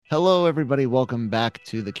Hello, everybody. Welcome back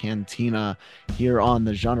to the Cantina here on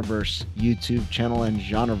the Genreverse YouTube channel and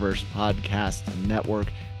Genreverse Podcast Network.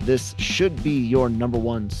 This should be your number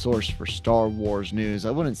one source for Star Wars news.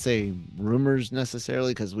 I wouldn't say rumors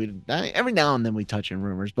necessarily because every now and then we touch in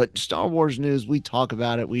rumors, but Star Wars news, we talk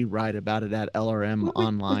about it, we write about it at We talk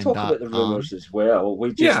about the lrmonline.com. rumors as well.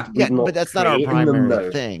 Yeah, Yeah, We're but not that's not our creating them primary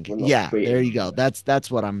now. thing. We're not Yeah, there creating you them go. now.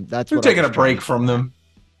 That's we're what I taking was a trying to break get from at. them.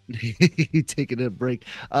 Taking a break.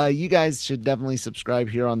 You guys should definitely subscribe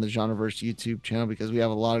here on the Genreverse YouTube channel because we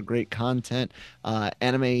have a lot of great content,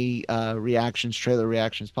 anime reactions, trailer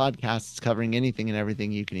reactions, podcasts covering anything and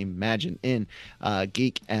everything you can imagine in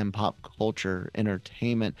geek and pop culture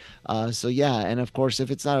entertainment. So yeah, and of course,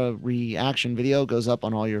 if it's not a reaction video, it goes up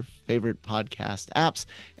on all your favorite podcast apps.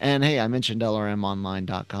 And hey, I mentioned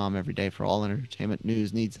lrmonline.com every day for all entertainment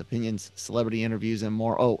news, needs, opinions, celebrity interviews, and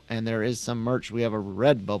more. Oh, and there is some merch. We have a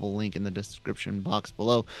Redbubble link in the description box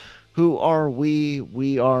below. Who are we?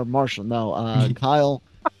 We are Marshall. No, Kyle,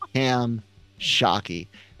 Cam, Shockey,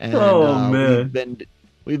 and Oh man.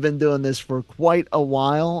 we've been doing this for quite a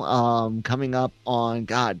while. Coming up on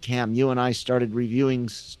God, Cam, you and I started reviewing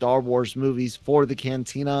Star Wars movies for the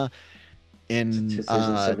Cantina in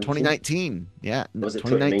 2017? 2019. Yeah, Was it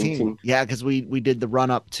 2019. 2019? Yeah, because we did the run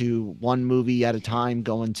up to one movie at a time,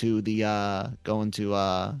 going to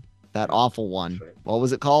that awful That's one. right. What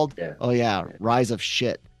was it called? Yeah. Oh yeah, Yeah. Rise of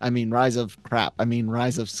Shit. I mean Rise of Crap. I mean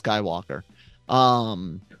Rise of Skywalker.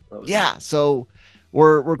 Um That was it. yeah, so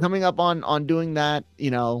we're coming up on doing that,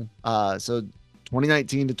 so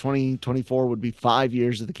 2019 to 2024 would be 5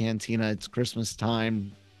 years of the Cantina. It's Christmas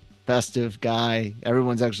time, festive guy.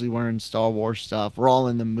 Everyone's actually wearing Star Wars stuff. We're all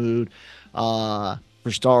in the mood for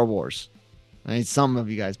Star Wars. I mean, some of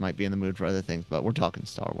you guys might be in the mood for other things, but we're talking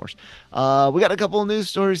Star Wars. We got a couple of news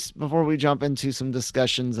stories before we jump into some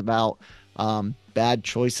discussions about bad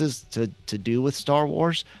choices to do with Star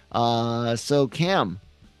Wars. So Cam,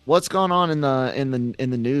 what's going on in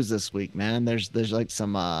the news this week, man? There's like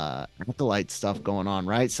some acolyte stuff going on,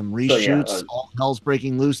 right? Some So yeah, reshoots. All hell's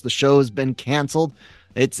breaking loose. The show has been canceled.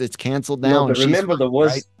 It's canceled no, now, and but she's remember fine,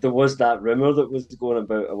 right? there was that rumor that was going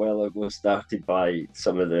about a while ago, started by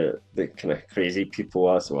some of the kind of crazy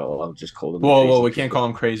people as well. I'll just call them the Whoa, crazy we can't people. call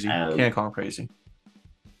him crazy. Um, Can't call him crazy.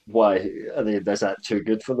 why are they? Is that too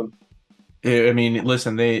good for them? I mean,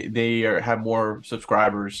 listen, have more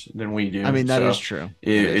subscribers than we I do, mean, that is so true. That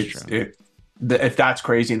it, is it's true. it, if that's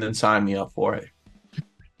crazy, then sign me up for it.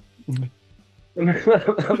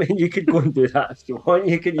 I mean, you could go and do that if you want.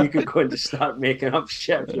 You could go and just start making up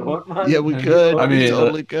shit if you want, Yeah, man. we I could. You We mean,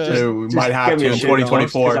 totally could. we might just have give me to a in shout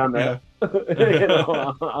across because 2024. I'm it.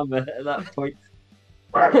 Yeah. I'm at that point.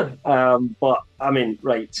 But I mean,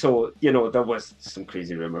 right. So there was some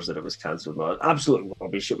crazy rumors that it was cancelled. No, absolute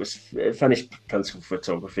rubbish. It was finished principal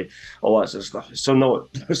photography, all that sort of stuff. So no,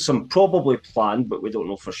 there's some probably planned, but we don't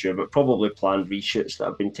know for sure. But probably planned reshoots that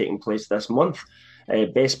have been taking place this month.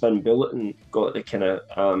 Bespin Bulletin got the kind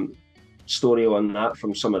of story on that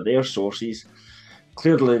from some of their sources.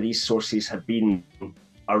 Clearly, these sources had been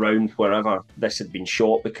around wherever this had been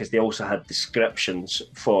shot because they also had descriptions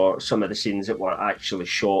for some of the scenes that were actually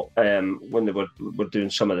shot when they were doing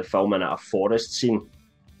some of the filming at a forest scene.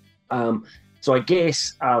 So I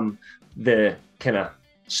guess the kind of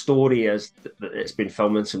story is that it's been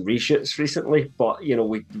filming some reshoots recently, but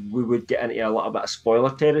we would get into a little bit of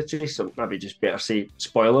spoiler territory, so maybe just better say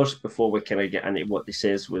spoilers before we kind of get into what they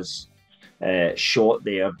says was shot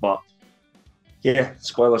there. But yeah,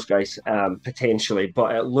 spoilers, guys, potentially.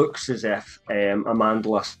 But it looks as if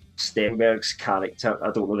Amanda Stenberg's character,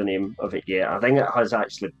 I don't know the name of it yet. I think it has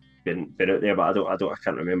actually been out there, but I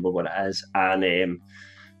can't remember what it is. And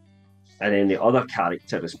then the other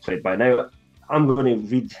character is played by now. I'm going to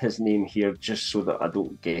read his name here just so that I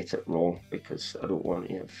don't get it wrong because I don't want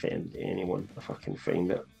to offend anyone if I can find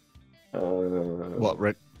it. What,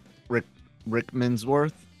 Rick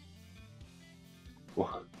Minsworth?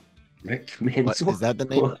 What? Rick What Mensel? is that the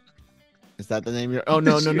name? Is that the name you're? Oh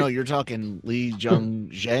no, you're talking Lee Jung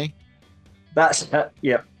Jae. That's it.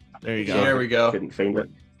 Yep. There you There go. we go. Couldn't find it.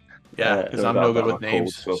 Yeah, because I'm got no a bit good of with a cold,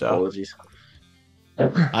 names. so So apologies.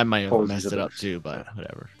 I might have Apologies messed it about up too, but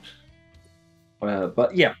whatever.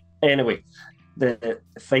 But yeah, anyway, the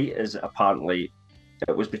fight is apparently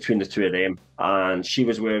it was between the two of them, and she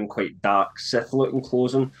was wearing quite dark Sith-looking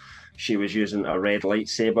clothing. She was using a red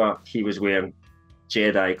lightsaber. He was wearing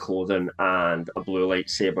Jedi clothing and a blue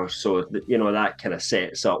lightsaber. So that kind of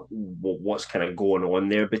sets up what's kind of going on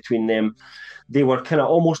there between them. They were kind of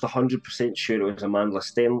almost 100% sure it was Amanda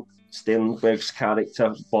Sternberg's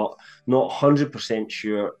character, but not 100%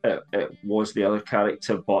 sure it was the other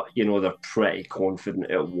character. But they're pretty confident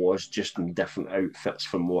it was, just in different outfits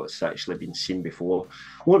from what's actually been seen before.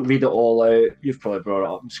 I won't read it all out. You've probably brought it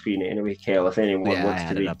up on screen anyway, Kel. If anyone Yeah, I wants to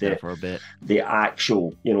had it read up there for a bit. the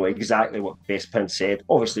actual, exactly what Bespin said,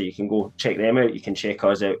 obviously you can go check them out. You can check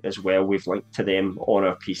us out as well. We've linked to them on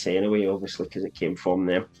our piece anyway, obviously, because it came from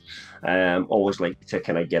them. Always like to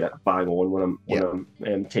kind of get it bang on when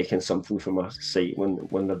I'm taking something from a site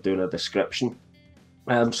when they're doing a description.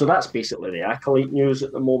 So that's basically the Acolyte news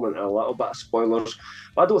at the moment, and a little bit of spoilers.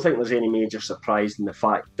 But I don't think there's any major surprise in the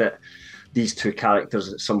fact that these two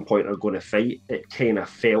characters at some point are going to fight. It kind of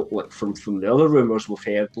felt like from the other rumours we've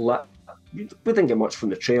heard, we didn't get much from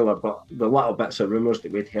the trailer, but the little bits of rumours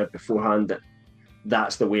that we'd heard beforehand that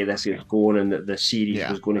that's the way this is going, and that the series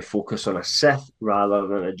was going to focus on a Sith rather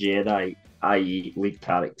than a Jedi, i.e. lead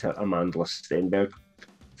character Amanda Stenberg.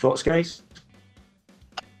 Thoughts, guys?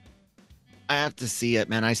 I have to see it,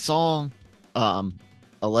 man. I saw,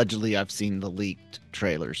 allegedly, I've seen the leaked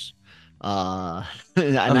trailers, and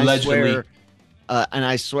Allegedly.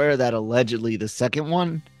 I swear that allegedly the second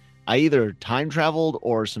one, I either time traveled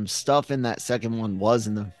or some stuff in that second one was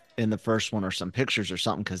in the first one, or some pictures or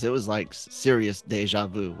something, because it was like serious deja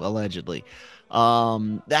vu, allegedly.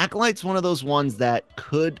 The Acolyte's one of those ones that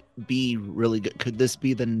could be really good. Could this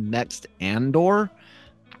be the next Andor?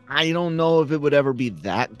 I don't know if it would ever be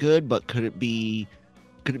that good, but could it be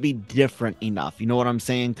different enough? You know what I'm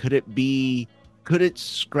saying? Could it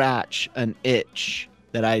scratch an itch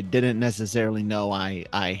that I didn't necessarily know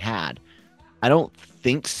I had? I don't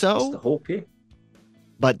think That's the so, hope, eh?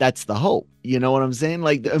 but that's the hope. You know what I'm saying?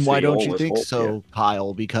 Like, and So why you don't you always think hope, so,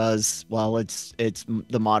 Kyle? Because, well, it's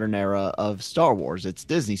the modern era of Star Wars. It's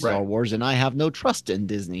Disney Star Right. Wars, and I have no trust in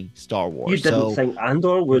Disney Star You Wars. didn't So, think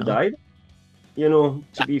Andor you would know, die? To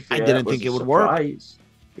be I fair, it didn't was think a it would work, surprise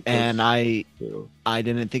and because, I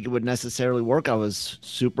didn't think it would necessarily work. I was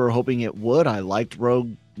super hoping it would. I liked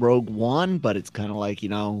Rogue One, but it's kind of like,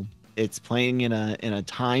 it's playing in a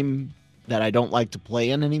time that I don't like to play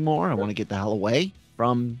in anymore. I want to get the hell away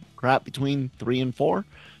from crap between 3 and 4.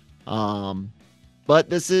 But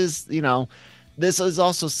this is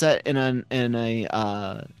also set in a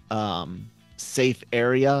safe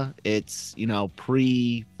area. It's,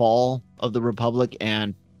 pre-fall of the Republic,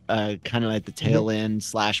 and kind of at the tail end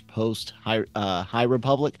 / post High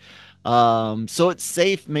Republic. So it's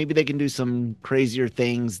safe. Maybe they can do some crazier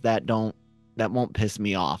things that won't piss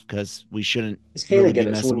me off, because we shouldn't it's kind really of be get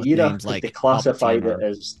its messing own with era names because they like Palpatine classified it or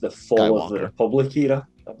as the fall of the Skywalker. Republic era.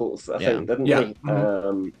 I Yeah. think, didn't Yeah.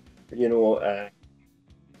 they?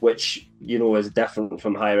 Which is different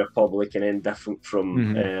from High Republic, and then different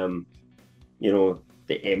from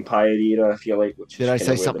the Empire era, if you like, which Did is I kind say of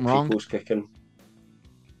where the something wrong? prequels kick in.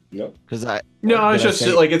 No, Because No, it's did I just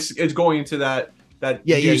say like it's going into that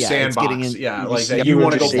Yeah, new yeah. It's getting sandbox. in. Yeah, like that you you were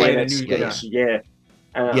want to go just play saying in a new. yeah.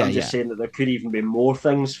 Yeah, I'm just saying that there could even be more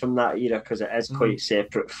things from that era because it is quite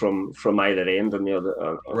separate from either end and the other.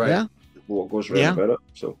 Right. Yeah. What goes right about it.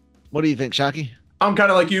 So, What do you think, Shaki? I'm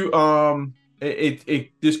kind of like you.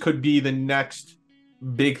 This could be the next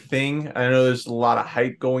big thing. I know there's a lot of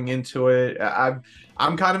hype going into it.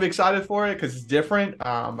 I'm kind of excited for it because it's different.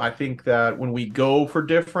 I think that when we go for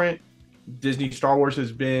different, Disney Star Wars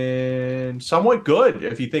has been somewhat good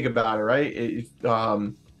if you think about it, right?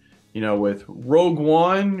 With Rogue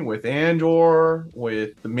One, with Andor,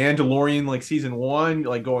 with The Mandalorian, like season 1,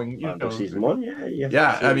 like going, season 1,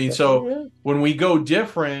 yeah. I mean, so when we go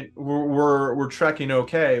different, we're trekking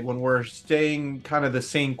okay. When we're staying kind of the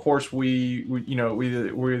same course, we're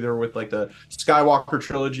either with like the Skywalker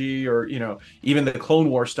trilogy or even the Clone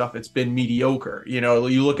War stuff. It's been mediocre. You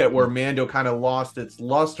look at where Mando kind of lost its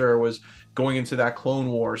luster was going into that Clone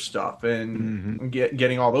War stuff and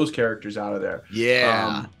getting all those characters out of there.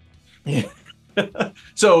 Yeah.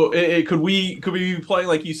 So could we be playing,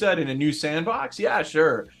 like you said, in a new sandbox? Yeah,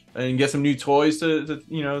 sure, and get some new toys to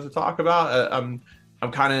talk about. I'm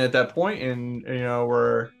kind of at that point, and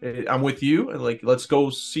I'm with you. Like, let's go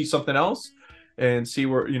see something else and see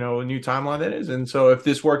where a new timeline that is. And so if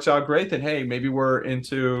this works out great, then hey, maybe we're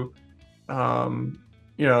into something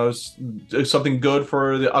good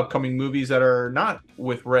for the upcoming movies that are not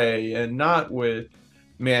with Rey and not with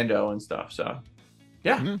Mando and stuff. So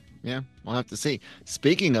yeah. Yeah, we'll have to see.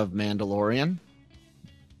 Speaking of Mandalorian,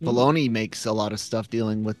 Filoni makes a lot of stuff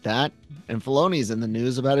dealing with that, and Filoni's in the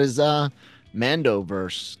news about his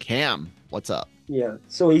Mandoverse. Cam, what's up? Yeah,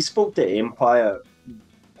 so he spoke to Empire.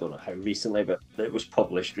 Don't know how recently, but it was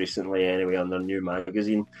published recently anyway on their new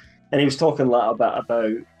magazine, and he was talking a little bit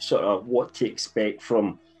about sort of what to expect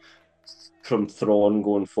from from Thrawn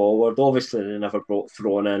going forward. Obviously, they never brought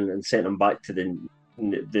Thrawn in and sent him back to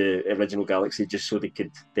the original galaxy just so they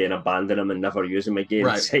could then abandon him and never use him again,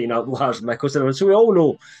 Right. sign up Lars Mikkelsen. So we all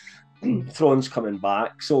know Thrawn's coming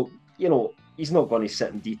back. So, he's not going to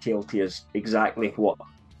sit in detail to us exactly what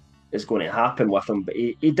is going to happen with him. But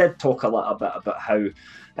he did talk a little bit about how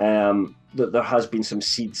that there has been some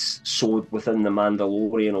seeds sowed within the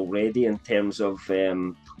Mandalorian already in terms of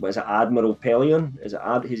what is it, Admiral Pelion? Is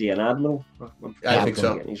he an admiral? I think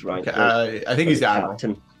so. He's right. I think he's the admiral.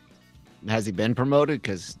 Captain. Has he been promoted?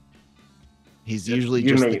 Because he's usually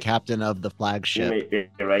just the captain of the flagship. You might be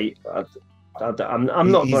right.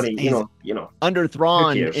 I'm not going to, under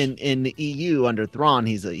Thrawn in the EU. Under Thrawn,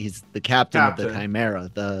 he's the captain of the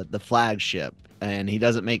Chimera, the flagship, and he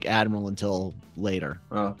doesn't make admiral until later.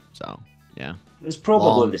 Oh, so yeah, it's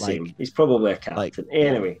probably the same. He's probably a captain.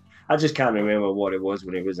 Anyway, I just can't remember what it was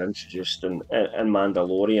when he was introduced in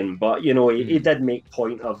Mandalorian, but he did make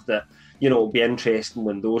point of that. It'll be interesting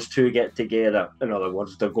when those two get together. In other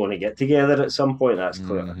words, they're going to get together at some point. That's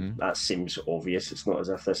clear. Mm-hmm. That seems obvious. It's not as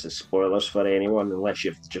if this is spoilers for anyone, unless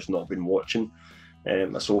you've just not been watching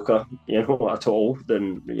Ahsoka, at all.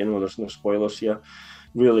 Then there's no spoilers here,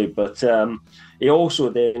 really. But he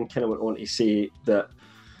also then kind of went on to say that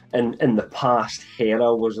in the past,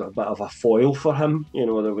 Hera was a bit of a foil for him.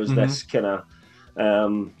 There was this kind of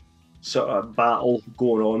sort of battle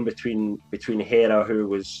going on between Hera, who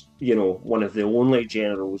was one of the only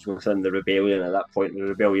generals within the rebellion at that point. The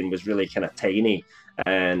rebellion was really kind of tiny,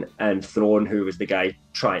 and Thrawn, who was the guy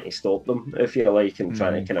trying to stop them, if you like, and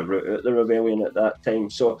trying to kind of root out the rebellion at that time.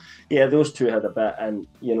 So yeah, those two had a bit, and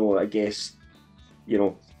I guess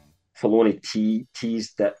Filoni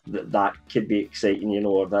teased that could be exciting,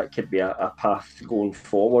 or that could be a path going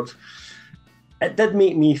forward. It did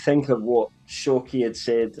make me think of what Shoki had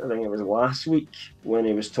said, I think it was last week, when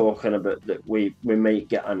he was talking about that we might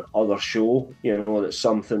get another show, that's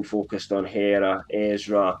something focused on Hera,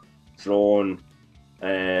 Ezra, Thrawn,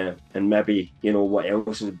 and maybe, what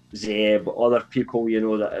else, Zeb, other people,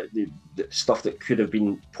 that the stuff that could have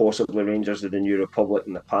been possibly Rangers of the New Republic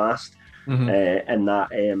in the past, and that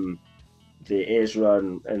the Ezra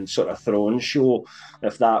and sort of Thrawn show,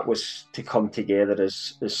 if that was to come together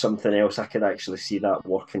as something else, I could actually see that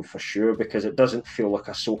working for sure, because it doesn't feel like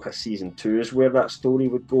Ahsoka season 2 is where that story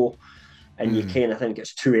would go, and you kind of think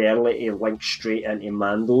it's too early to link straight into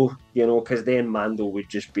Mando, because then Mando would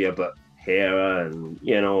just be about Hera and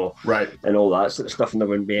right, and all that sort of stuff, and there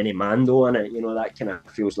wouldn't be any Mando in it. That kind of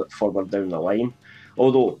feels like further down the line,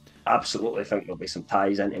 although absolutely think there'll be some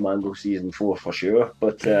ties into Mando season 4 for sure.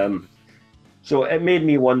 But so it made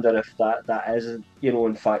me wonder if that is,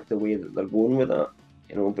 in fact, the way that they're going with that.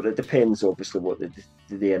 But it depends, obviously, what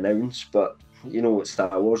they announce. But what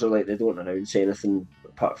Star Wars are like, they don't announce anything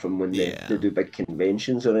apart from when they do big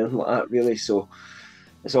conventions or anything like that, really. So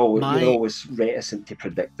it's always you're always reticent to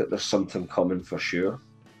predict that there's something coming for sure.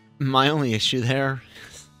 My only issue there,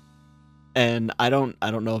 and I don't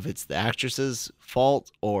know if it's the actress's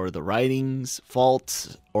fault or the writing's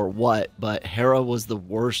fault or what, but Hera was the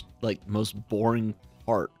worst, most boring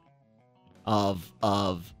part of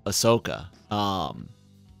Ahsoka.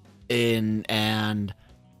 And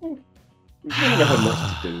She never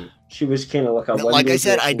much to do. She was kind of like a like I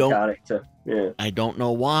said, I don't character. Yeah. I don't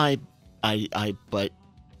know why. But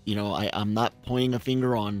I'm not pointing a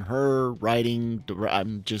finger on her writing.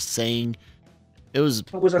 I'm just saying it was a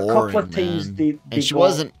couple of times they and she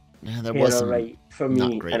wasn't. There wasn't right for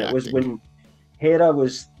me, great and it was acting. when Hera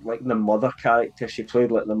was like the mother character. She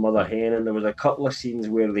played like the mother hen, and there was a couple of scenes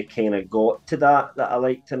where they kind of got to that I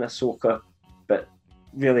liked in Ahsoka, but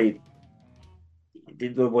really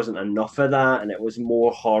there wasn't enough of that, and it was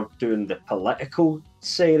more hard doing the political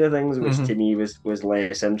side of things, which to me was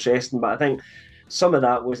less interesting. But I think some of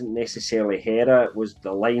that wasn't necessarily Hera. It was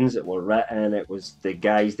the lines that were written. It was the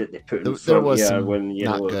guys that they put in front here when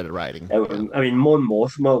not good at writing. I mean, Mon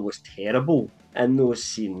Mothma was terrible in those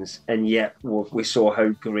scenes, and yet we saw how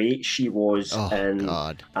great she was in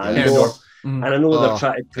Andor. And I know they're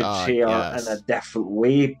trying to portray her in a different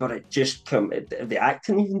way, but it just the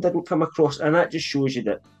acting even didn't come across, and that just shows you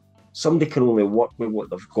that somebody can only work with what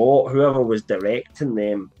they've got. Whoever was directing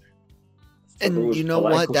them. And you know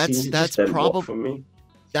what? That's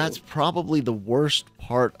probably the worst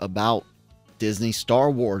part about Disney Star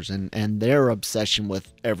Wars and their obsession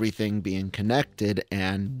with everything being connected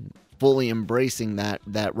and fully embracing that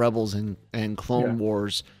Rebels and Clone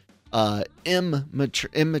Wars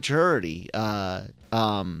immaturity. And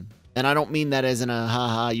I don't mean that as in a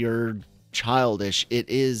haha, you're childish.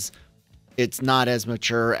 It's not as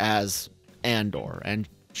mature as Andor, and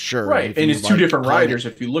Sure. Right, If and you it's two like different playing writers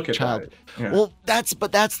if you look at child. that. Yeah. Well, that's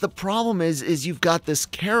the problem is you've got this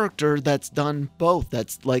character that's done both.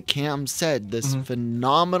 That's like Cam said, this Mhm.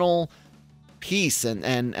 phenomenal piece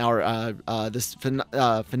and our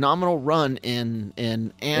phenomenal run in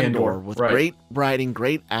Andor with right. great writing,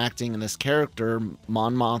 great acting, and this character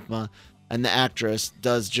Mon Mothma and the actress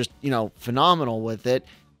does just phenomenal with it.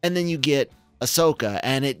 And then you get Ahsoka,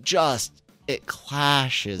 and it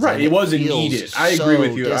clashes. Right, And it wasn't feels needed. I agree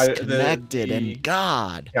with you. Disconnected and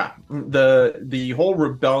God. Yeah, the whole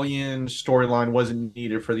rebellion storyline wasn't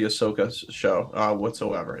needed for the Ahsoka show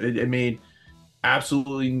whatsoever. It made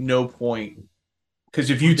absolutely no point, because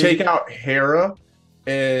if you take out Hera,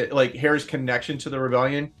 like Hera's connection to the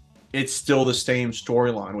rebellion, it's still the same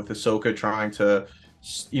storyline with Ahsoka trying to,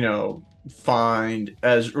 find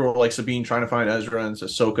Ezra, or like Sabine trying to find Ezra, and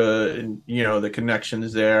Ahsoka, and the connection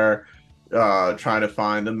is there, trying to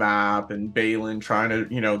find the map, and Balin trying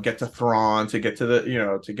to, get to Thrawn to get to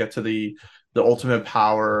the ultimate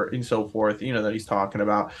power and so forth, that he's talking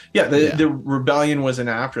about. Yeah, the rebellion was an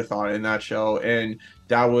afterthought in that show, and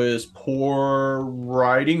that was poor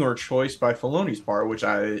writing or choice by Filoni's part, which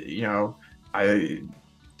I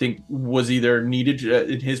think was either needed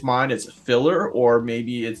in his mind as a filler, or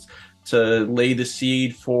maybe it's to lay the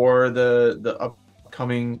seed for the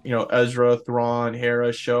upcoming, Ezra, Thrawn,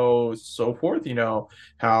 Hera show, so forth.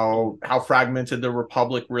 How fragmented the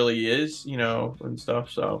Republic really is, and stuff.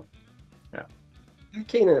 So yeah. I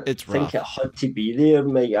kind of It's think rough. it had to be there,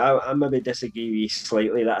 Mike. I maybe disagree with you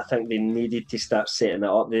slightly, that I think they needed to start setting it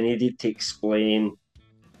up. They needed to explain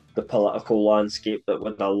the political landscape that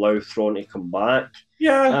would allow Thrawn to come back.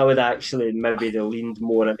 Yeah. I would actually, maybe they leaned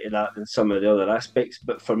more into that than some of the other aspects,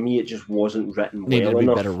 but for me, it just wasn't written Needed well to be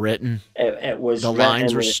enough. better written. It was The written,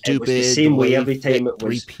 lines were it stupid. was the same way every time. It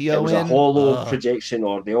was 3PO a in. hollow projection,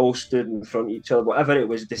 or they all stood in front of each other. Whatever, it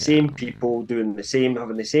was the same people doing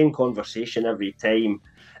having the same conversation every time.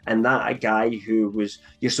 And that a guy who was,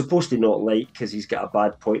 you're supposed to not like because he's got a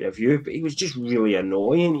bad point of view, but he was just really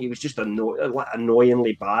annoying. He was just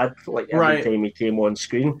annoyingly bad, like every Right. time he came on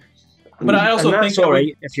screen. But I also and think that's all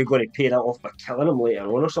right if you're going to pay that off by killing him later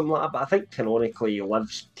on or something like that. But I think canonically he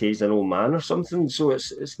lives as an old man or something, so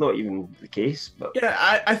it's not even the case. But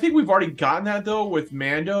yeah, I think we've already gotten that though with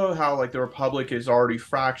Mando, how like the Republic is already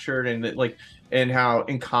fractured, and how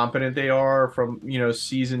incompetent they are from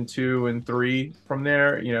season 2 and 3 from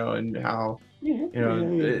there, and how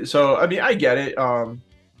So I mean, I get it.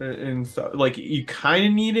 And so, like, you kind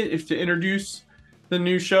of need it if to introduce the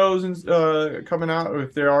new shows and coming out.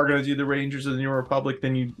 If they are going to do the Rangers of the New Republic,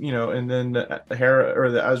 then and then the Hera or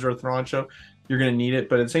the Ezra Thrawn show, you're going to need it.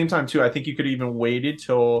 But at the same time, too, I think you could even waited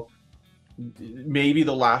till maybe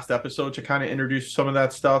the last episode to kind of introduce some of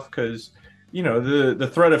that stuff, because the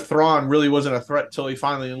threat of Thrawn really wasn't a threat till he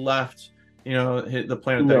finally left. Hit the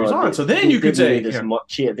planet that he's on. So then you could say as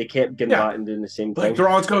much here. They kept getting back and doing the same thing. Like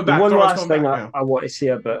Thrawn's coming back. One Thrawn's last thing back, I want to say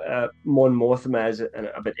about Mon Mothma is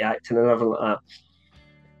about the acting and everything like that.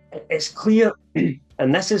 It's clear,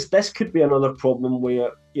 and this could be another problem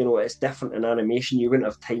where it's different in animation. You wouldn't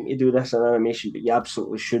have time to do this in animation, but you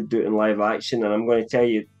absolutely should do it in live action. And I'm going to tell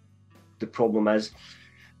you, the problem is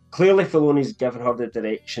clearly Filoni's given her the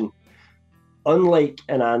direction. Unlike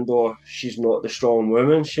in Andor, she's not the strong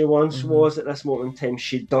woman she once was at this moment in time.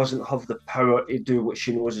 She doesn't have the power to do what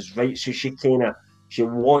she knows is right. So she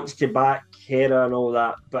wants to back Hera and all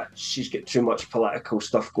that, but she's got too much political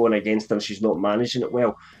stuff going against her and she's not managing it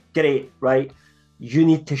well. Great, right? You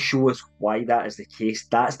need to show us why that is the case.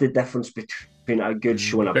 That's the difference between a good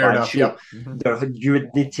show and a bad show. Yeah. You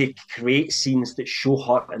would need to create scenes that show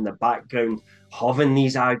her in the background having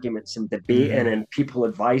these arguments and debating and people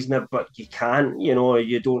advising her, but you can't,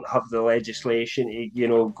 you don't have the legislation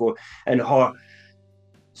to, go and her,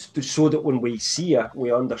 so that when we see her, we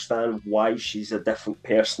understand why she's a different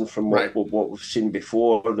person from what we've seen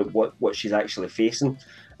before, what she's actually facing.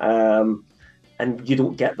 And you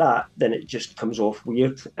don't get that, then it just comes off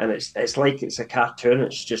weird. And it's like it's a cartoon.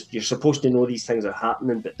 It's just, you're supposed to know these things are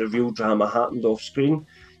happening, but the real drama happened off screen.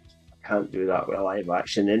 Can't do that with live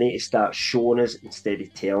action. They need to start showing us instead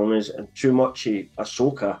of telling us. And too much of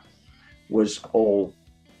Ahsoka was all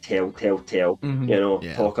tell.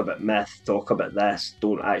 Talk about myth, talk about this,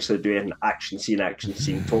 don't actually do an action scene, action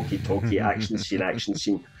scene, action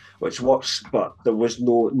scene, which works, but there was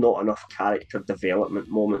not enough character development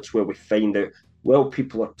moments where we find out, well,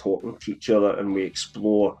 people are talking to each other and we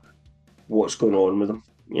explore what's going on with them.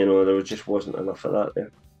 There just wasn't enough of that there.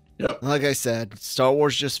 Yeah. Like I said, Star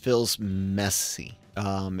Wars just feels messy.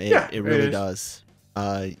 It really does.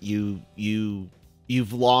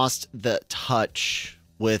 You've lost the touch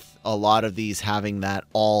with a lot of these having that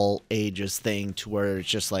all ages thing to where it's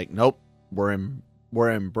just like, nope, we're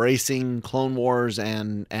embracing Clone Wars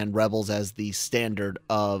and Rebels as the standard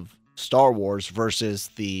of Star Wars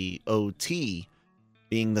versus the OT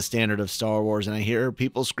being the standard of Star Wars. And I hear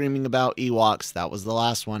people screaming about Ewoks. That was the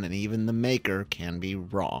last one, and even the maker can be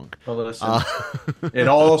wrong. Well, listen, it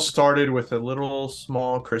all started with a little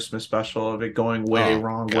small Christmas special of it going way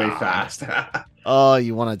wrong, way fast. Oh,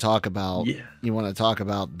 you want to talk about Yeah. you want to talk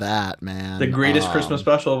about that, man? The greatest Christmas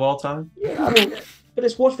special of all time. Yeah, I mean, but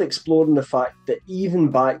it's worth exploring the fact that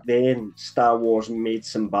even back then, Star Wars made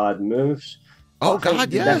some bad moves. Oh I think God,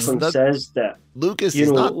 the yes. difference is that Lucas you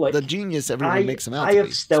is know, not like, the genius everyone makes him out I to have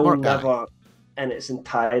be. still Smart guy. never, in its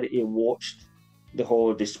entirety, watched the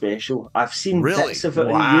holiday special. I've seen Really? bits of it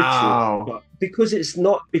Wow. on YouTube, but because it's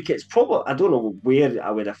not, because probably I don't know where I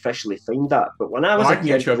would officially find that. But when I was I a can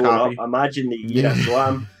get kid you a growing copy. up, imagine the year.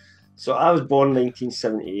 So I was born in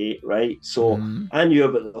 1978, right? So Mhm. I knew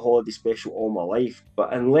about the holiday special all my life,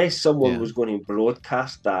 but unless someone Yeah. was going to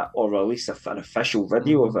broadcast that or release an official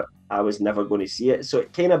video of it, I was never going to see it. So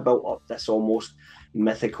it kind of built up this almost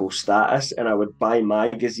mythical status, and I would buy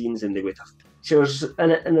magazines and they would have pictures in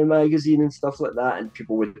it in the magazine and stuff like that, and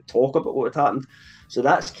people would talk about what had happened. So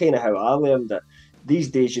that's kind of how I learned it.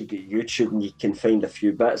 These days you've got YouTube and you can find a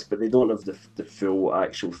few bits, but they don't have the full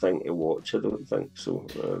actual thing to watch, I don't think. So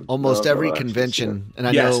Almost no, every I've actually seen it. convention, and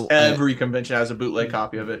I Yes, know every convention has a bootleg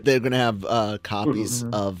copy of it. they're gonna have copies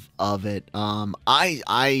Mhm. of it.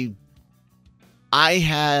 I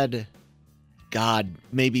had, God,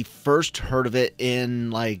 maybe first heard of it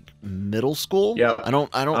in like middle school. Yep. I don't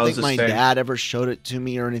I was think the my same. dad ever showed it to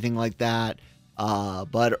me or anything like that.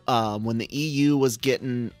 But when the EU was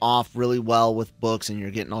getting off really well with books, and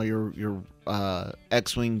you're getting all your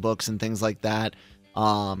X-wing books and things like that,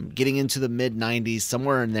 getting into the mid 90s,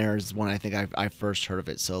 somewhere in there is when I think I first heard of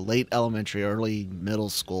it. So late elementary, early middle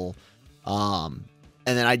school.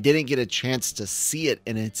 And then I didn't get a chance to see it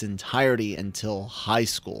in its entirety until high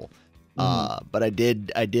school. But I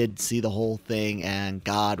did see the whole thing, and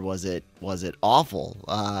God, was it awful.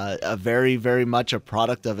 A very, very much a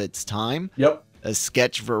product of its time. Yep. A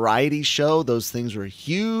sketch variety show. Those things were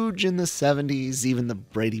huge in the 70s. Even the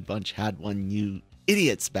Brady Bunch had one. You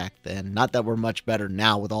idiots back then. Not that we're much better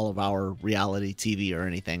now with all of our reality TV or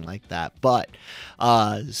anything like that. But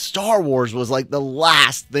Star Wars was like the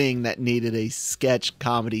last thing that needed a sketch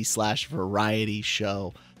comedy / variety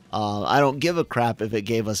show. I don't give a crap if it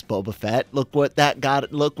gave us Boba Fett. Look what that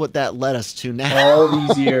got. Look what that led us to now. All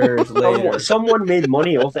these years later. Someone made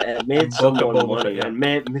money off it. It made someone Boba money, Fett, yeah.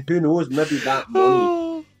 and who knows? Maybe that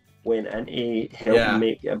money went into helping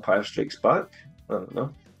make Empire Strikes Back. I don't know.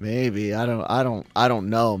 Maybe I don't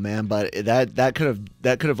know, man. But that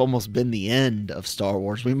could have almost been the end of Star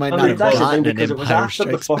Wars. We might not have that's the gotten thing, an because it was Empire after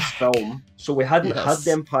the Strikes first Back. film, so we hadn't had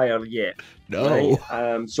the Empire yet. No.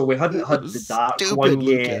 Right? So we hadn't had the Dark Stupid one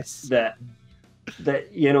yet. Lucas.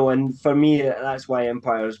 That you know, and for me, that's why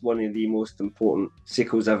Empire is one of the most important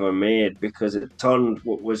sequels ever made, because it turned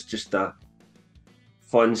what was just a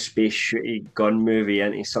fun space shooty gun movie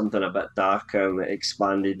into something a bit darker, and it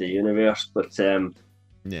expanded the universe. But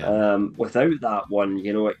without that one,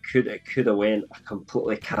 you know, it could have went a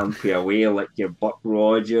completely campier way, like your Buck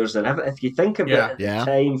Rogers, and if you think about it at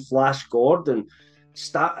the time, Flash Gordon.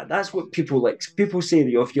 That's what people like. People say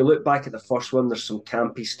that if you look back at the first one, there's some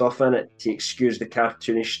campy stuff in it to excuse the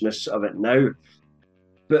cartoonishness of it now.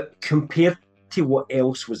 But compared to what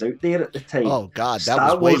else was out there at the time, oh God, that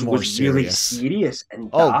Star was way Wars more was really serious. serious and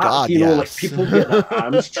Oh dark. God, you know, yes. like people get their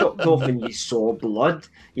arms chopped off and you saw blood.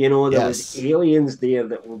 You know, there was aliens there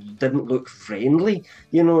that didn't look friendly.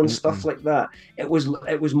 You know, and stuff like that. It was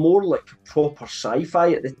more like proper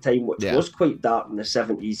sci-fi at the time, which was quite dark in the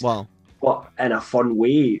 70s. Well, but in a fun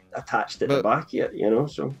way attached at the back of it, you know.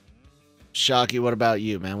 So, Shocky, what about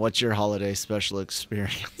you, man? What's your holiday special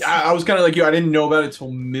experience? I was kind of like you. I didn't know about it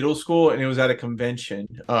till middle school, and it was at a convention.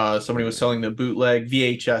 Somebody was selling the bootleg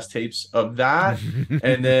VHS tapes of that,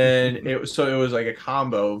 and then it was like a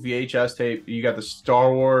combo VHS tape. You got the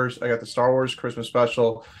Star Wars. I got the Star Wars Christmas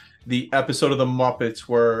special, the episode of the Muppets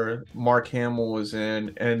where Mark Hamill was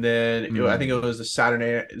in, and then I think it was the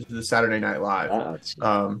Saturday Night Live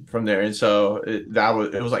from there. And so it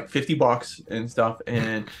was like $50 and stuff.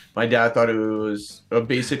 And my dad thought it was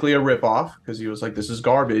basically a ripoff because he was like, "This is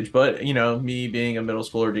garbage." But you know, me being a middle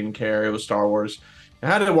schooler didn't care. It was Star Wars. I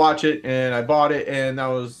had to watch it, and I bought it, and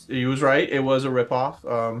he was right. It was a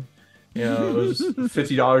ripoff. You know, it was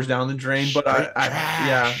 $50 down the drain, but I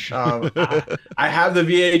have the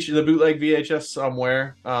bootleg VHS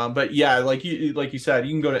somewhere. But yeah, like you said,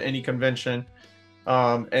 you can go to any convention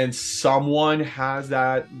and someone has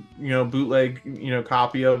that, bootleg,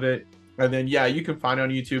 copy of it. And then, yeah, you can find it on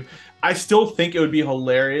YouTube. I still think it would be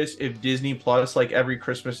hilarious if Disney Plus, like every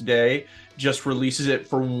Christmas day, just releases it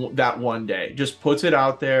for that one day. Just puts it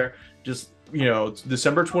out there. Just, it's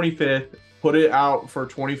December 25th, put it out for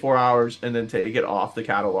 24 hours and then take it off the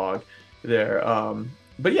catalog there.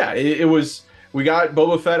 But yeah, it was, we got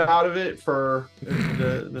Boba Fett out of it for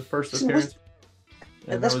the first appearance.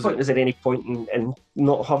 At this point, is there any point in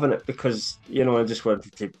not having it? Because, I just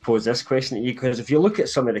wanted to pose this question to you, because if you look at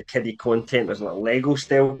some of the kiddie content, there's like Lego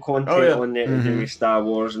style content on there to do with Star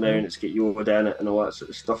Wars now, and it's got Yoda in it and all that sort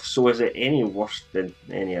of stuff. So is it any worse than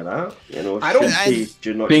any of that? I don't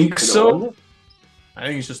think so. I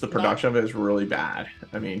think it's just the production of it is really bad.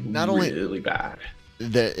 I mean, really bad.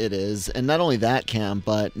 That it is, and not only that, Cam,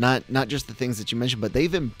 but not just the things that you mentioned, but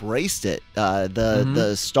they've embraced it.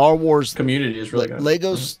 The Star Wars community is really good.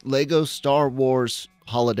 Lego Star Wars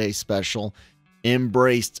holiday special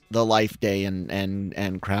embraced the Life Day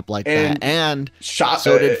and crap like that, and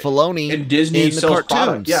so did Filoni and Disney in the sells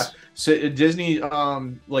cartoons. Product. Yeah, so Disney,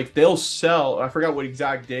 like they'll sell. I forgot what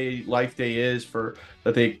exact day Life Day is for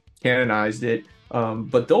that they canonized it.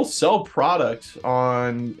 But they'll sell products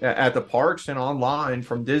at the parks and online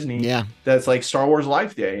from Disney. Yeah, that's like Star Wars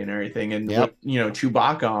Life Day and everything, and with,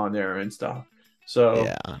 Chewbacca on there and stuff.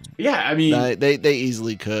 So yeah, I mean, they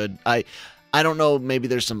easily could. I don't know. Maybe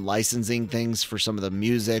there's some licensing things for some of the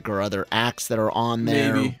music or other acts that are on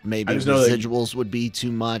there. Maybe residuals would be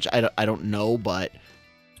too much. I don't know, but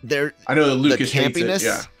I know that Lucas hates it.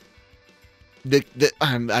 Yeah.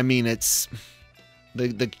 I mean, it's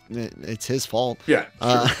his fault. Yeah.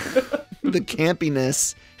 The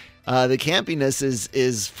campiness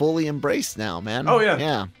is fully embraced now, man. Oh yeah.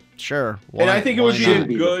 Yeah. Sure. And I think it would be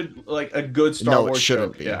a good Star Wars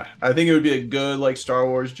joke. Be. Yeah. I think it would be a good Star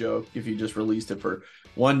Wars joke if you just released it for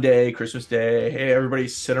one day, Christmas Day. Hey, everybody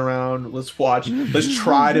sit around, let's try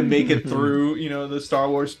to make it through, the Star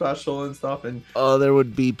Wars special and stuff. And there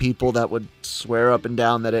would be people that would swear up and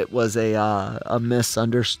down that it was a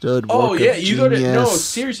misunderstood work Oh yeah, of you genius. go to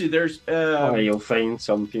seriously, there's you'll find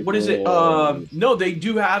some people. What is it? No, they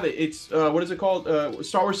do have it. It's what is it called?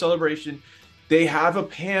 Star Wars Celebration. They have a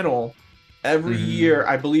panel every year.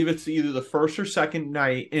 I believe it's either the first or second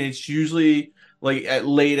night, and it's usually like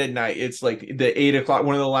late at night. It's like the 8 o'clock,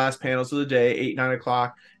 one of the last panels of the day, 8, 9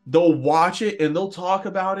 o'clock. They'll watch it and they'll talk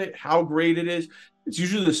about it, how great it is. It's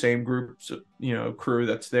usually the same groups, crew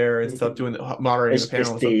that's there and stuff doing moderating the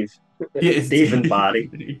panel. It's Dave. Yeah, it's Dave and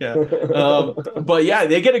Barry. Yeah. But yeah,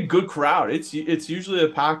 they get a good crowd. It's usually a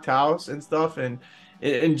packed house and stuff, and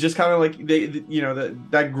just kind of like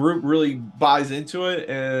that group really buys into it,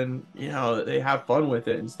 and they have fun with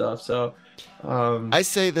it and stuff. So I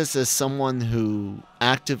say this as someone who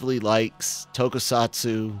actively likes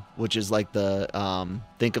tokusatsu, which is like the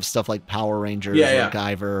think of stuff like Power Rangers or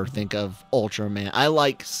MacGyver, think of Ultraman. I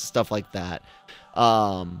like stuff like that.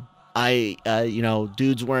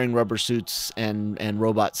 Dudes wearing rubber suits and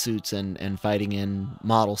robot suits and fighting in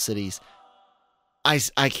model cities.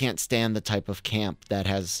 I can't stand the type of camp that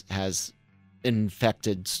has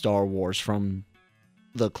infected Star Wars from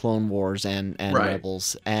the Clone Wars and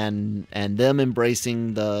Rebels, and them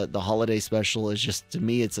embracing the holiday special is just, to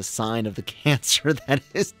me, it's a sign of the cancer that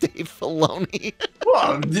is Dave Filoni.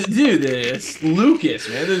 Well, dude, it's Lucas,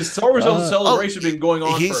 man. The Star Wars celebration been going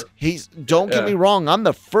on. Don't get me wrong. I'm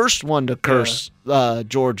the first one to curse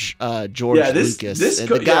George Lucas.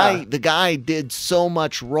 The guy did so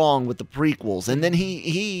much wrong with the prequels, and then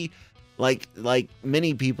he like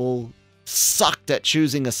many people, sucked at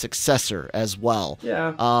choosing a successor as well.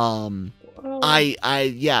 Yeah.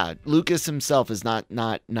 Lucas himself is not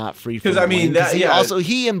free from, because I mean that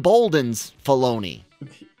he emboldens Filoni.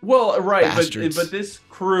 Well, right, Bastards. but this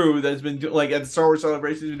crew that's been at the Star Wars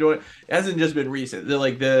Celebration been doing it hasn't just been recent. They're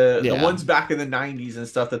like the ones back in the 90s and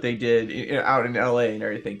stuff that they did out in LA and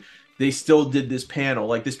everything. They still did this panel.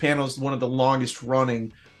 Like, this panel is one of the longest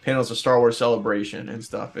running panels of Star Wars Celebration and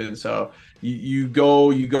stuff. And so you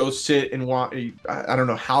go sit and watch. I don't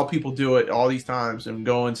know how people do it all these times, and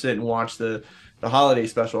go and sit and watch the holiday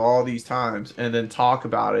special all these times, and then talk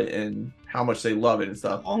about it and how much they love it and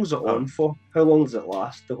stuff. How long is it on for? How long does it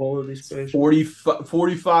last, the holiday special?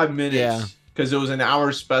 45 minutes, because it was an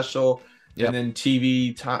hour special. Yep. And then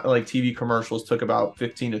TV commercials took about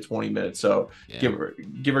 15 to 20 minutes. So give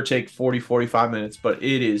or take 45 minutes, but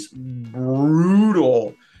it is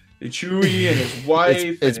brutal. Chewie and his wife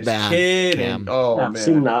and his kid, I've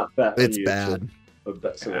seen that bit. It's bad.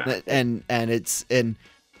 Bits of and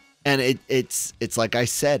And it's like I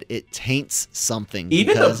said, it taints something.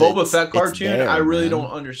 Even the because Boba it's Fett cartoon, there, I really man.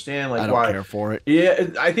 don't understand like I don't why. care for it. Yeah,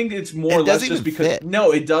 I think it's more or It less doesn't just even because fit.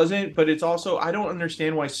 no, it doesn't. But it's also I don't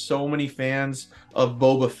understand why so many fans of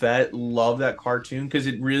Boba Fett love that cartoon because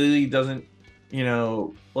it really doesn't,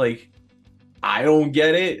 like I don't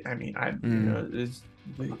get it. I mean, it's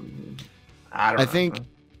I I don't think know.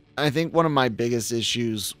 I think one of my biggest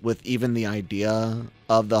issues with even the idea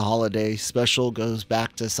of the holiday special goes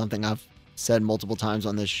back to something I've said multiple times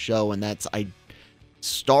on this show, and that's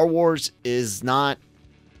Star Wars is not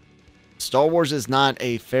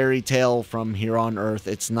a fairy tale from here on Earth.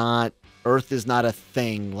 Earth is not a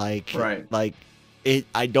thing. Right.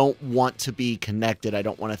 I don't want to be connected. I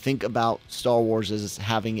don't want to think about Star Wars as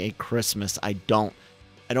having a Christmas. I don't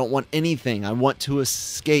want anything. I want to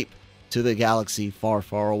escape to the galaxy far,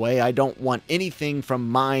 far away. I don't want anything from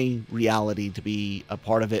my reality to be a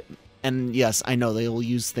part of it. And yes, I know they will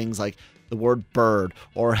use things like the word bird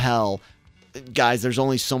or hell. Guys, there's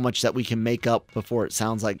only so much that we can make up before it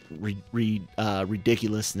sounds like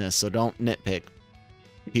ridiculousness. So don't nitpick.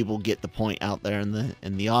 People get the point out there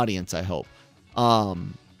in the audience, I hope.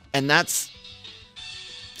 And that's...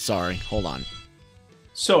 Sorry, hold on.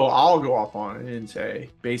 So I'll go off on it and say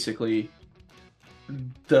basically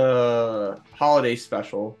the holiday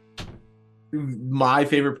special. My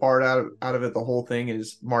favorite part out of it, the whole thing,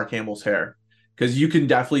 is Mark Hamill's hair, because you can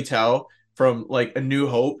definitely tell from like A New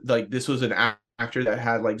Hope, like this was an actor that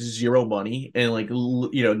had like zero money and like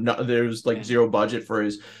there was like zero budget for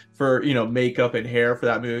makeup and hair for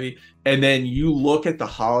that movie, and then you look at the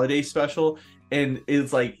holiday special and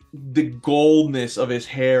it's like the goldness of his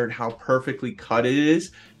hair and how perfectly cut it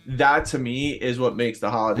is. That to me is what makes the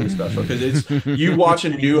holiday special, because it's you watch A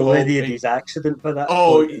New Hope. Already had his accident by that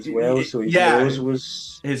point as well, so his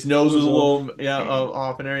nose was a little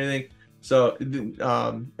off and everything. So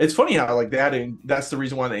it's funny how like that's the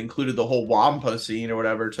reason why they included the whole Wampa scene or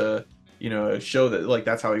whatever to show that like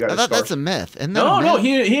that's how he got his I thought scars. that's a myth. No,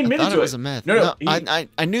 he admitted to it was a myth. No,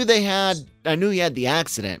 I knew I knew he had the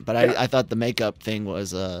accident, but I thought the makeup thing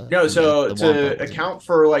was no. So to account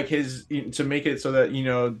for like to make it so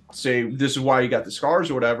that say this is why he got the scars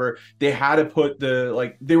or whatever, they had to put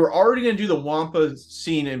they were already gonna do the Wampa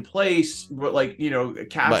scene in place, but but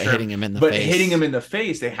hitting him in the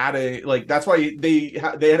face. They had to that's why they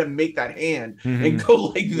had to make that hand and go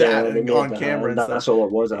like that on camera. And that's all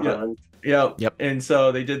it was, a hand. Yep. And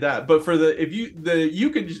so they did that. But for you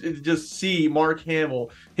could just see Mark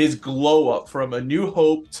Hamill, his glow up from A New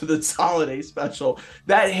Hope to the holiday special.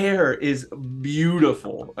 That hair is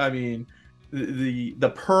beautiful. I mean,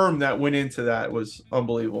 the perm that went into that was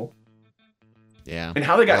unbelievable. Yeah. And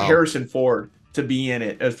how they got Harrison Ford to be in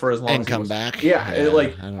it for as long and as come back. Yeah,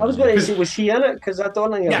 I was going to say, was he in it? Because I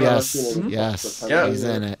don't think I've ever seen it. Yes, yeah, he's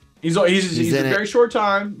in it. He's in a very short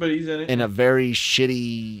time, but he's in it. In a very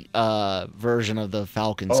shitty version of the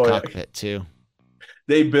Falcon's cockpit, too.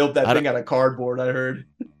 They built that thing out of cardboard, I heard.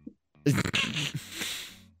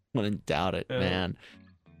 Wouldn't doubt it, man.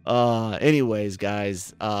 Anyways,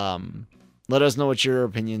 guys, let us know what your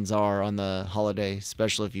opinions are on the holiday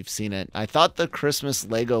special if you've seen it. I thought the Christmas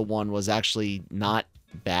Lego one was actually not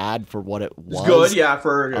bad for what it was. It's good, yeah,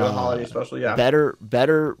 for a holiday special, yeah. Better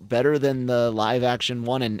than the live action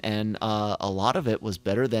one, and a lot of it was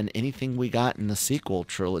better than anything we got in the sequel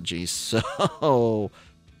trilogy. So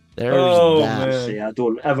there's that. Man. See, I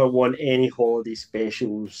don't ever want any holiday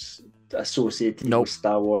specials associated with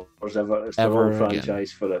Star Wars ever. It's the wrong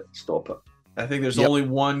franchise for it. Stop it. I think there's only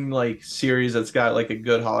one series that's got a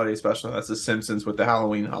good holiday special, and that's The Simpsons with the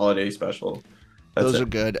Halloween holiday special. Those are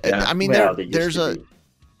good. Yeah. I mean, there's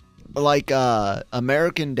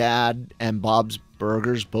American Dad and Bob's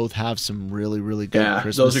Burgers both have some really, really good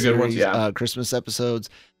Christmas those are good ones, Christmas episodes.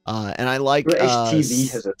 And I like British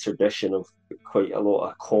TV has a tradition of quite a lot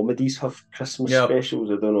of comedies have Christmas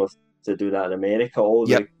specials. I don't know if they do that in America. All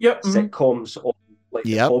the sitcoms,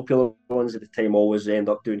 the popular ones at the time, always end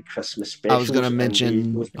up doing Christmas specials. I was going to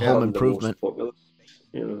mention Home Improvement.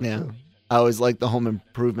 Yeah, I always like the Home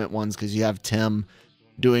Improvement ones because you have Tim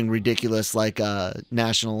doing ridiculous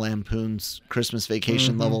National Lampoon's Christmas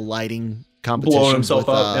Vacation level lighting competitions, blowing himself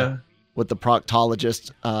up, with the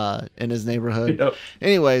proctologist in his neighborhood. Yep.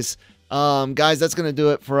 Anyways, guys, that's going to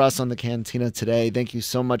do it for us on the Cantina today. Thank you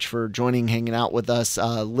so much for hanging out with us.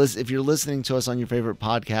 If you're listening to us on your favorite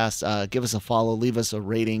podcast, give us a follow, leave us a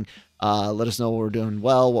rating. Let us know what we're doing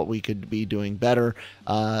well, what we could be doing better.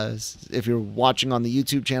 If you're watching on the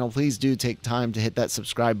YouTube channel, please do take time to hit that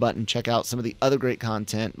subscribe button. Check out some of the other great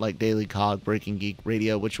content like Daily Cog, Breaking Geek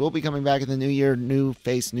Radio, which will be coming back in the new year. New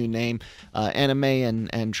face, new name, anime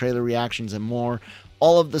and trailer reactions and more.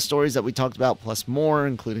 all of the stories that we talked about, plus more,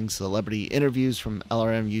 including celebrity interviews from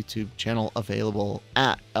LRM YouTube channel, available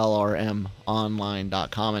at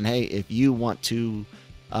lrmonline.com. And hey, if you want to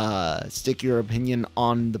stick your opinion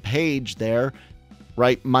on the page there,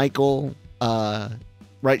 write Michael, write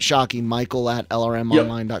Shockey, Michael at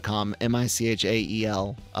lrmonline.com,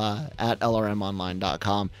 Michael at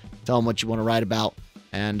lrmonline.com. Tell them what you want to write about.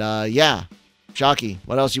 And yeah, Shockey,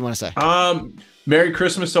 what else you want to say? Merry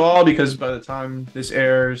Christmas to all, because by the time this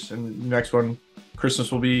airs and the next one,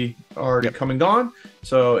 Christmas will be already come and gone.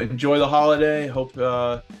 So enjoy the holiday. Hope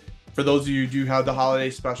for those of you who do have the holiday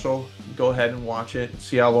special, go ahead and watch it,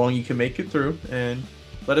 see how long you can make it through, and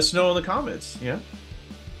let us know in the comments. Yeah.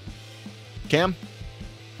 Cam?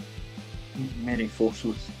 Merry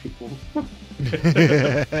Christmas, people.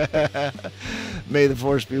 May the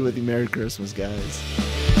force be with you. Merry Christmas, guys.